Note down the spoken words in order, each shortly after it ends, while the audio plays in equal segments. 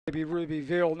Maybe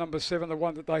Rubyville, number 7, the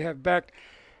one that they have backed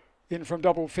in from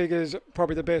double figures,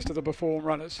 probably the best of the Perform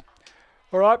runners.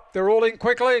 All right, they're all in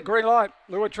quickly. Green light.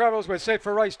 Lure Travels, we're set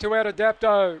for race 2 out.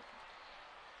 Adapto.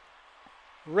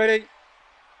 Ready.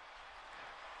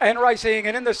 And racing,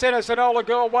 and in the centre, Sonola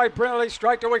Girl, way brilliantly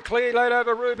straight to a clear lead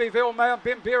over Rubyville. Mount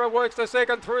Bimbera works the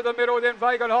second through the middle, then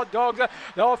Vegan Hot Dogs.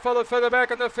 Now further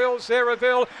back in the field,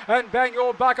 Sarahville and Bang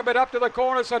Your Bucket, but up to the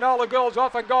corner, Sonola Girl's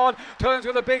off and gone. Turns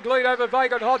with a big lead over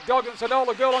Vegan Hot Dogs, and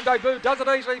Sonola Girl on debut does it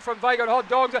easily from Vegan Hot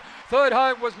Dogs. Third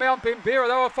home was Mount Bimbera.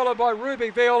 They were followed by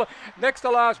Rubyville. Next to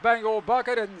last, Bang Your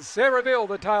Bucket and Sarahville,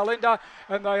 the tail ender,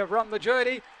 and they have run the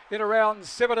journey in around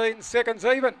 17 seconds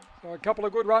even. So a couple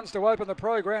of good runs to open the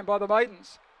program by the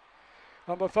maidens.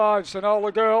 Number 5,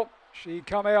 Sonola Girl. She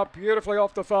come out beautifully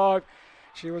off the 5.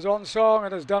 She was on song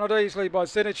and has done it easily by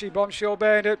Synergy Bombshell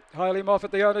Bandit. Hayley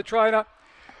Moffat, the owner trainer.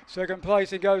 Second place,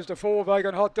 he goes to 4,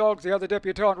 Vegan Hot Dogs. The other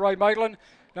debutante, Ray Maitland.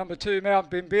 Number 2,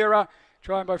 Mount Bimbera.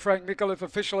 Trained by Frank Micallef,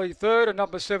 officially 3rd. And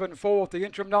number 7, 4th. The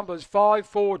interim numbers 5,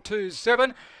 4, 2,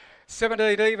 7.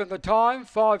 17 even the time.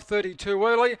 5:32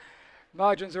 early.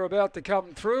 Margins are about to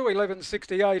come through,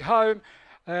 11.68 home,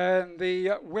 and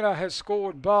the winner has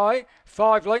scored by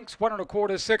 5 lengths, 1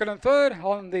 1/4 second and third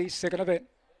on the second event.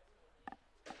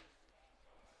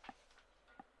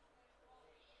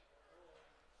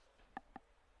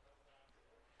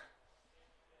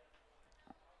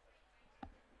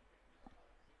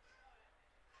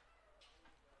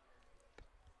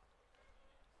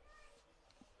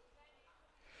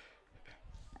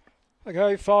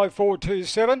 Okay, 5, 4, 2,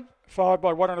 7. 5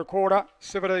 by 1 1/4,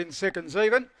 17 seconds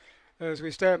even, as we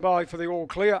stand by for the all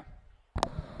clear.